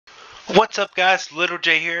What's up guys, Little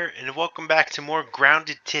J here, and welcome back to more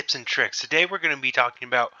grounded tips and tricks. Today we're going to be talking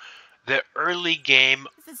about the early game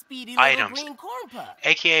items,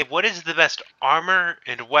 aka what is the best armor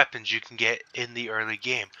and weapons you can get in the early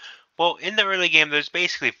game. Well, in the early game there's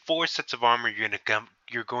basically 4 sets of armor you're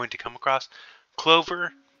going to come across: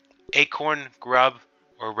 Clover, Acorn, Grub,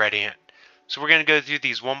 or Red Ant. So we're going to go through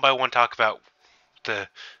these one by one, talk about the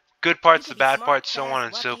good parts, the bad parts, so on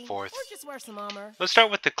and so forth. Let's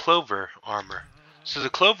start with the Clover armor. So the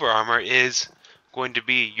Clover armor is going to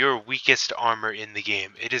be your weakest armor in the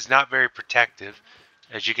game. It is not very protective.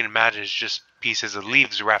 As you can imagine, it's just pieces of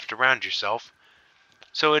leaves wrapped around yourself.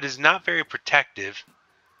 So it is not very protective,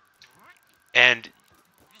 and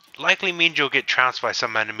likely means you'll get trounced by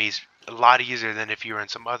some enemies a lot easier than if you were in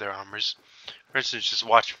some other armors. For instance, just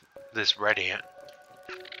watch this Red Ant.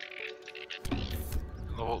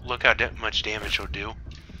 Look how much damage he'll do.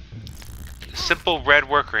 Simple red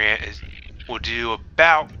worker ant will do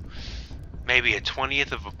about maybe a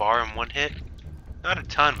 20th of a bar in one hit. Not a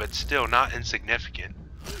ton, but still not insignificant.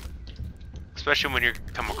 Especially when you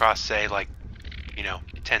come across, say, like,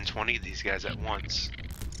 10, 20 of these guys at once.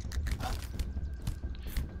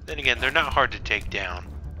 Then again, they're not hard to take down.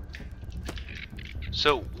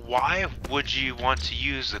 So why would you want to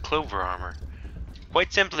use the Clover armor?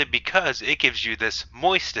 Quite simply because it gives you this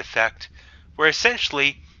moist effect, where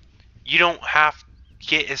essentially you don't have to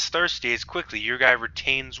get as thirsty as quickly. Your guy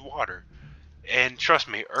retains water. And trust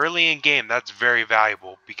me, early in game that's very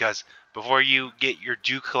valuable, because before you get your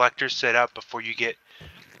dew collectors set up, before you get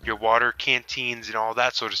your water canteens and all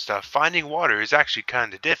that sort of stuff, finding water is actually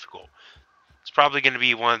kind of difficult. It's probably going to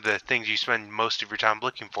be one of the things you spend most of your time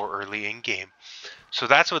looking for early in game. So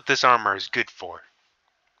that's what this armor is good for.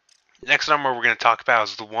 Next armor we're going to talk about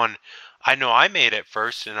is the one I know I made at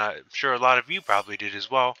first, and I'm sure a lot of you probably did as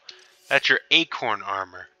well. That's your Acorn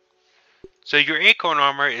armor. So your Acorn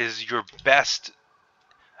armor is your best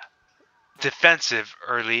defensive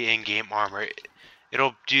early in-game armor.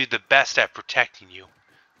 It'll do the best at protecting you.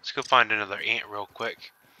 Let's go find another ant real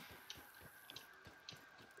quick.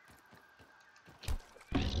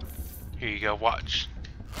 Here you go, watch.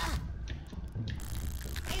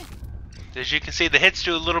 As you can see, the hits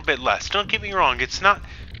do a little bit less. Don't get me wrong, it's not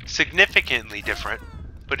significantly different,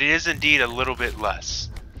 but it is indeed a little bit less.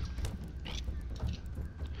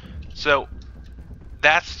 So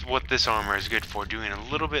that's what this armor is good for, doing a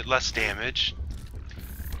little bit less damage.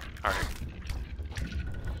 Alright.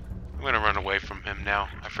 I'm going to run away from him now.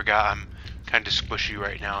 I forgot I'm kind of squishy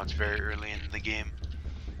right now. It's very early in the game.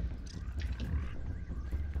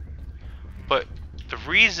 But the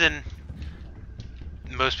reason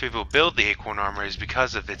most people build the Acorn armor is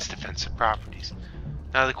because of its defensive properties.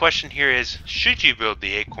 Now the question here is, should you build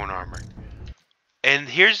the Acorn armor? And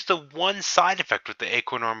here's the one side effect with the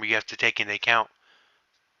Acorn armor you have to take into account.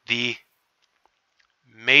 The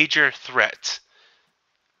major threats.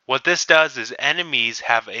 What this does is enemies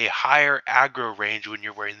have a higher aggro range when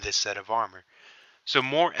you're wearing this set of armor. So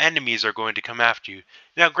more enemies are going to come after you.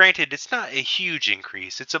 Now granted, it's not a huge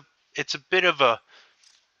increase. It's a bit of a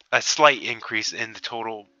slight increase in the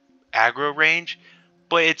total aggro range,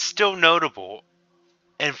 but it's still notable.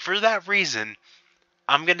 And for that reason,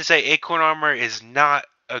 I'm going to say Acorn armor is not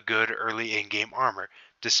a good early in-game armor.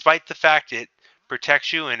 Despite the fact it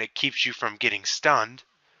protects you and it keeps you from getting stunned,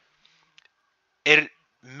 it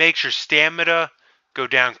makes your stamina go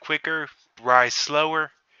down quicker, rise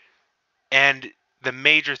slower, and the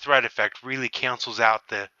major threat effect really cancels out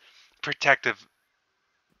the protective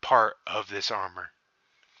part of this armor.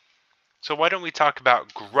 So why don't we talk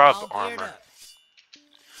about Grub armor?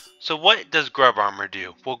 So what does Grub armor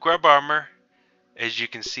do? Well, Grub armor, as you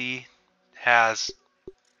can see, has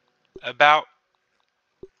about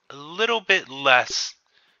a little bit less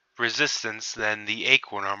resistance than the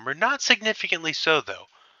Acorn armor. Not significantly so, though.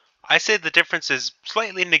 I say the difference is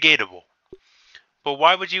slightly negatable. But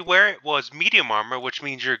why would you wear it? Well, it's medium armor, which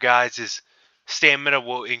means your guys' stamina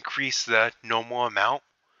will increase the normal amount.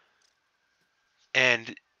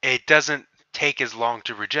 And it doesn't take as long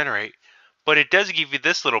to regenerate, but it does give you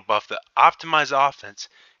this little buff, the optimized offense.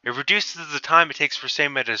 It reduces the time it takes for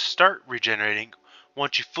stamina to start regenerating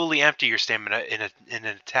once you fully empty your stamina in an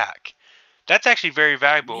attack. That's actually very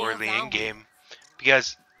valuable early in game,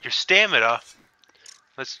 because your stamina,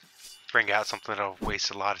 let's bring out something that'll waste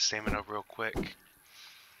a lot of stamina real quick.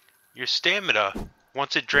 Your stamina,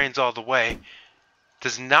 once it drains all the way,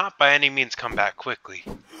 does not by any means come back quickly.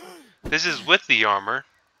 This is with the armor,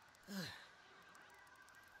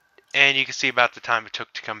 and you can see about the time it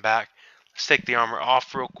took to come back. Let's take the armor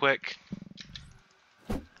off real quick,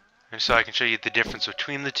 and so I can show you the difference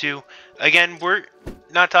between the two. Again, we're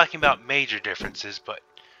not talking about major differences, but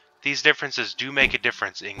these differences do make a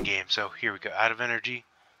difference in game. So here we go, out of energy.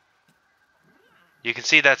 You can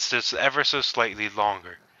see that's just ever so slightly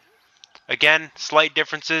longer. Again, slight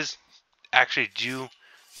differences actually do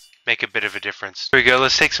make a bit of a difference. Here we go,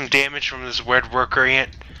 let's take some damage from this red worker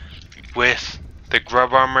ant with the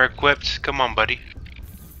grub armor equipped. Come on, buddy.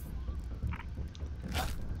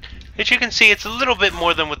 As you can see, it's a little bit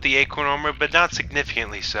more than with the acorn armor, but not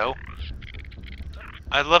significantly so.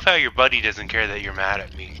 I love how your buddy doesn't care that you're mad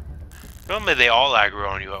at me. Normally they all aggro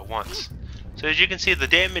on you at once. So as you can see, the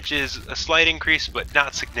damage is a slight increase, but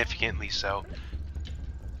not significantly so.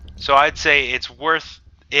 So I'd say it's worth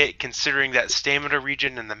it considering that stamina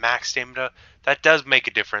regen and the max stamina, that does make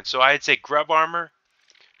a difference. So I'd say grub armor,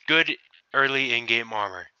 good early in-game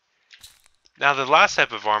armor. Now the last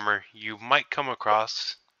type of armor you might come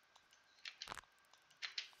across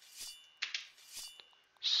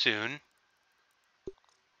soon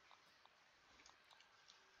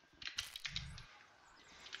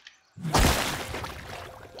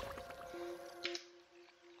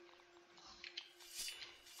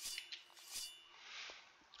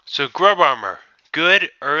So grub armor, good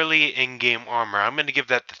early in-game armor. I'm going to give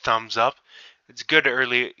that the thumbs up. It's good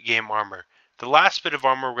early game armor. The last bit of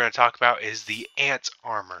armor we're going to talk about is the ant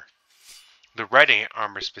armor. The red ant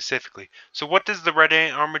armor specifically. So what does the red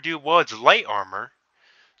ant armor do? Well, it's light armor.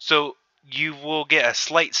 So you will get a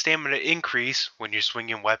slight stamina increase when you're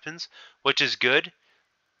swinging weapons, which is good.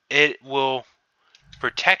 It will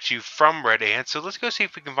protect you from red ants. So let's go see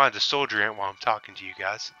if we can find the soldier ant while I'm talking to you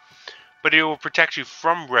guys. But it will protect you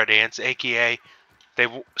from red ants, aka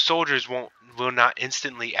soldiers will not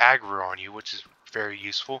instantly aggro on you, which is very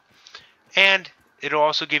useful. And it'll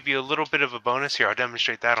also give you a little bit of a bonus here. I'll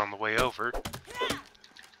demonstrate that on the way over.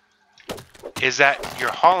 Is that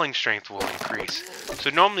your hauling strength will increase.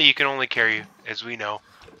 So normally you can only carry, as we know,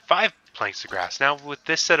 5 planks of grass. Now with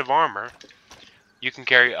this set of armor, you can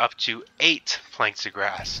carry up to 8 planks of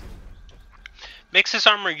grass. Makes this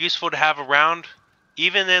armor useful to have around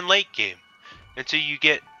even in late game, until you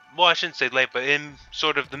get, well, I shouldn't say late, but in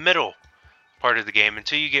sort of the middle part of the game,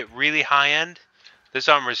 until you get really high end, this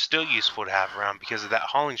armor is still useful to have around because of that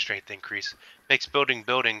hauling strength increase. Makes building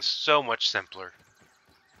buildings so much simpler.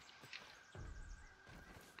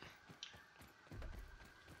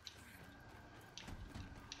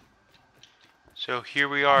 So here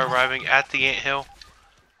we are arriving at the anthill.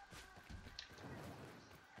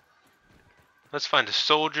 Let's find a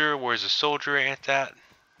soldier. Where's a soldier ant at?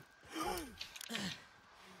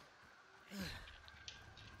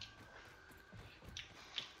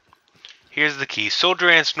 Here's the key. Soldier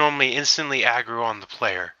ants normally instantly aggro on the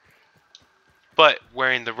player. But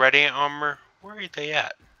wearing the red ant armor, where are they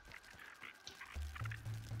at?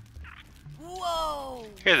 Whoa!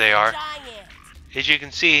 Here they are. Giant. As you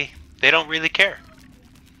can see, they don't really care.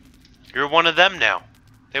 You're one of them now.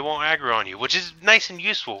 They won't aggro on you, which is nice and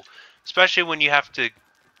useful. Especially when you have to,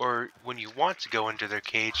 or when you want to go into their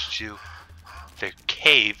cave,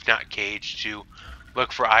 not cage, to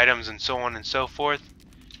look for items and so on and so forth.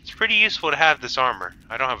 It's pretty useful to have this armor.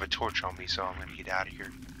 I don't have a torch on me, so I'm going to get out of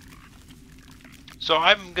here. So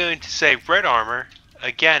I'm going to say red armor,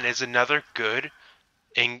 again, is another good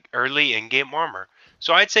early in-game armor.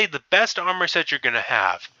 So I'd say the best armor set you're going to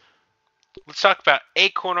have. Let's talk about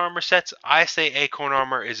acorn armor sets. I say acorn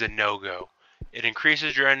armor is a no-go. It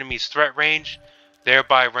increases your enemy's threat range,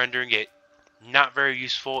 thereby rendering it not very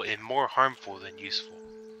useful and more harmful than useful.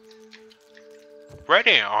 Red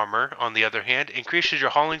ant armor, on the other hand, increases your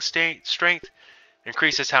hauling strength,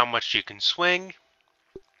 increases how much you can swing,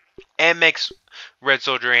 and makes red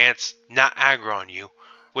soldier ants not aggro on you,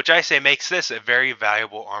 which I say makes this a very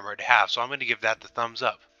valuable armor to have, so I'm going to give that the thumbs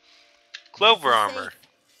up. Clover armor.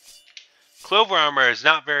 Clover armor is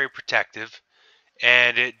not very protective,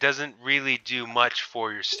 and it doesn't really do much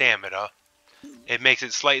for your stamina. It makes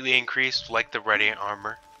it slightly increased like the red ant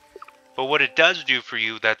armor. But what it does do for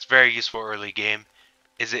you that's very useful early game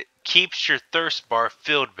is it keeps your thirst bar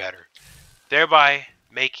filled better, thereby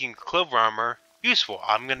making clover armor useful.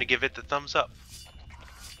 I'm going to give it the thumbs up.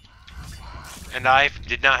 And I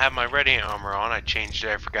did not have my red ant armor on. I changed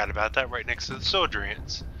it. I forgot about that right next to the soldier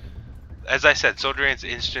ants. As I said, soldier ants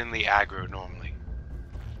instantly aggro normally.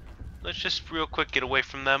 Let's just real quick get away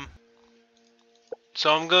from them.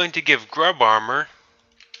 So I'm going to give grub armor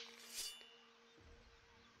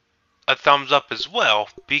a thumbs up as well,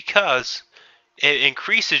 because it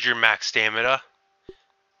increases your max stamina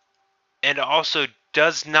and also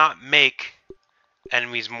does not make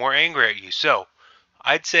enemies more angry at you. So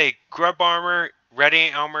I'd say grub armor, red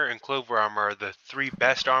ant armor, and clover armor are the 3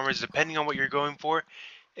 best armors depending on what you're going for.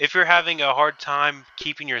 if you're having a hard time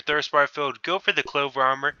keeping your thirst bar filled, go for the clover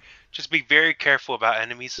armor. Just be very careful about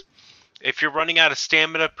enemies. If you're running out of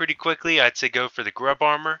stamina pretty quickly, I'd say go for the grub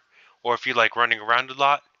armor, or if you like running around a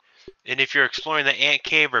lot. And if you're exploring the ant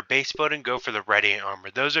cave or base building, go for the red ant armor.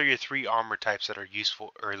 Those are your 3 armor types that are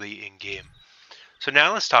useful early in game. So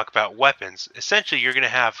now let's talk about weapons. Essentially, you're going to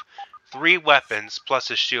have 3 weapons plus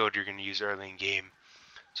a shield you're going to use early in game.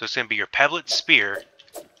 So it's going to be your pebblet spear,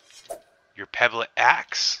 your pebblet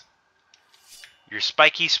axe, your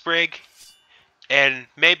spiky sprig, and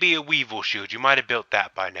maybe a weevil shield. You might have built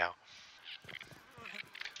that by now.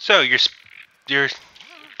 So your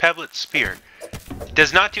pebblet spear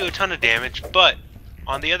does not do a ton of damage, but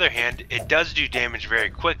on the other hand, it does do damage very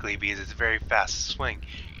quickly because it's a very fast swing.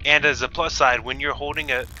 And as a plus side, when you're holding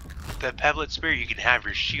the pebblet spear, you can have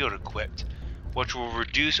your shield equipped, which will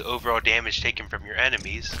reduce overall damage taken from your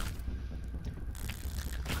enemies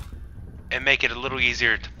and make it a little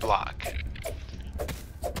easier to block,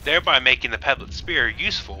 thereby making the pebblet spear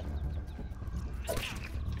useful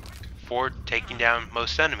for taking down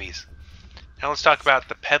most enemies. Now let's talk about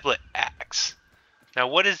the pebblet axe. Now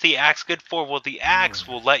what is the axe good for? Well, the axe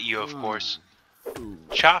will let you, of course,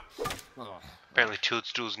 chop. Apparently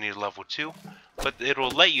toadstools need a level 2, but it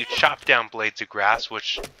will let you chop down blades of grass,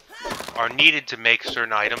 which are needed to make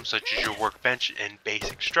certain items such as your workbench and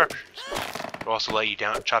basic structures. It will also let you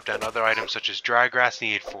chop down other items such as dry grass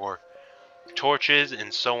needed for torches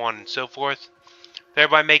and so on and so forth,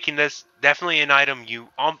 thereby making this definitely an item you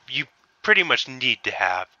pretty much need to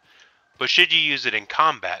have. But should you use it in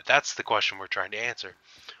combat? That's the question we're trying to answer.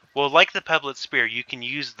 Well, like the pebblet spear, you can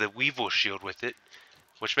use the weevil shield with it,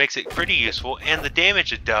 which makes it pretty useful, and the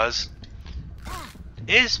damage it does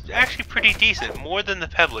is actually pretty decent, more than the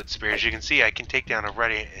pebblet spear. As you can see, I can take down a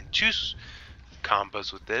red ant in 2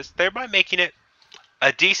 combos with this, thereby making it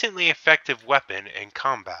a decently effective weapon in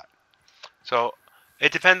combat. So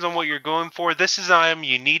it depends on what you're going for. This is an item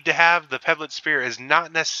you need to have. The pebblet spear is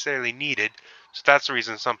not necessarily needed, so that's the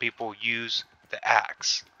reason some people use the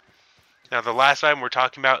axe. Now the last item we're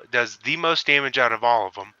talking about does the most damage out of all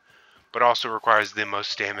of them, but also requires the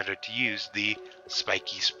most stamina to use, the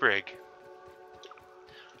spiky sprig.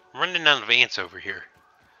 I'm running out of ants over here.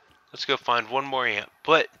 Let's go find one more ant.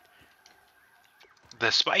 But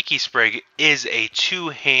the spiky sprig is a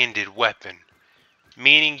 2-handed weapon,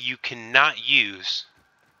 meaning you cannot use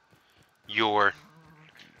your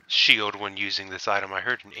shield when using this item. I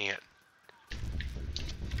heard an ant.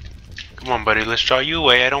 Come on, buddy, let's draw you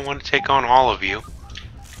away. I don't want to take on all of you.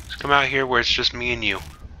 Let's come out here where it's just me and you.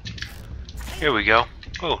 Here we go.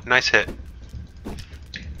 Oh, nice hit.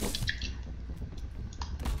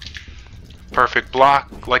 Perfect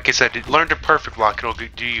block. Like I said, learn to perfect block. It'll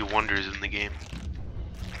do you wonders in the game.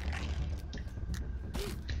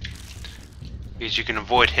 Because you can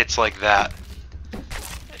avoid hits like that.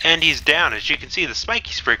 And he's down. As you can see, the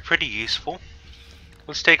spiky sprig, pretty useful.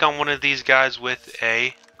 Let's take on one of these guys with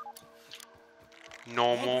a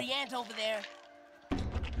normal. I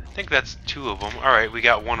think that's 2 of them. Alright, we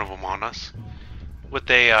got 1 of them on us. With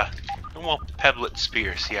a normal pebblet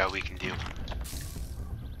spear. See how we can do.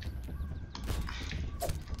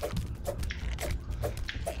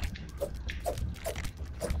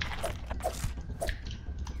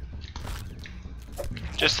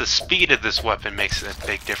 Just the speed of this weapon makes a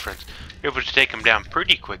big difference. You're able to take him down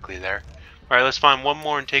pretty quickly there. Alright, let's find one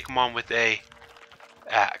more and take him on with a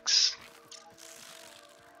axe.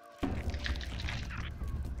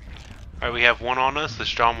 Alright, we have 1 on us.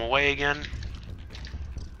 Let's draw him away again.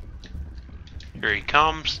 Here he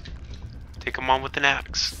comes. Take him on with an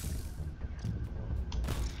axe.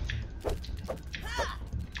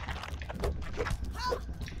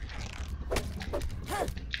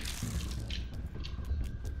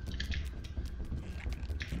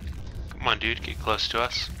 Come on, dude, get close to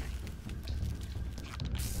us.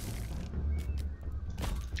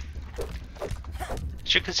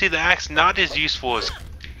 As you can see, the axe not as useful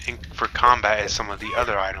for combat as some of the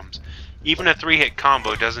other items. Even a 3-hit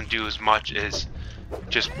combo doesn't do as much as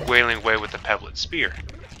just wailing away with the pebblet spear.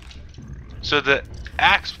 So the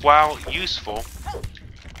axe, while useful,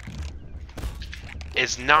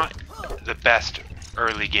 is not the best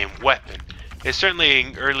early game weapon. It's certainly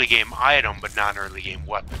an early game item, but not an early game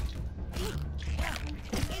weapon.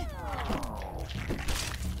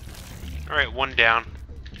 Alright, 1 down.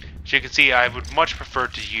 As you can see, I would much prefer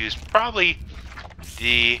to use probably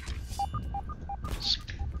the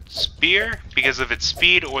spear because of its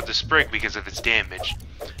speed, or the sprig because of its damage.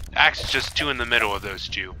 The axe is just 2 in the middle of those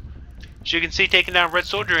 2. As you can see, taking down red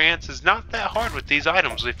soldier ants is not that hard with these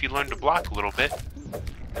items if you learn to block a little bit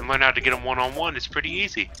and learn how to get them one-on-one. It's pretty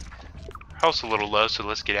easy. Health's a little low, so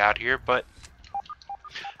let's get out here. But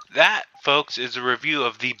that, folks, is a review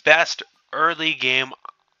of the best early game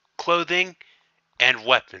clothing and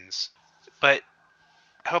weapons. But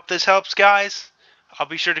I hope this helps, guys. I'll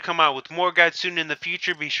be sure to come out with more guides soon in the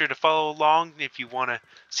future. Be sure to follow along if you want to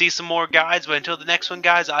see some more guides. But until the next one,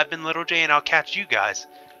 guys, I've been Little J, and I'll catch you guys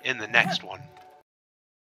in the next one.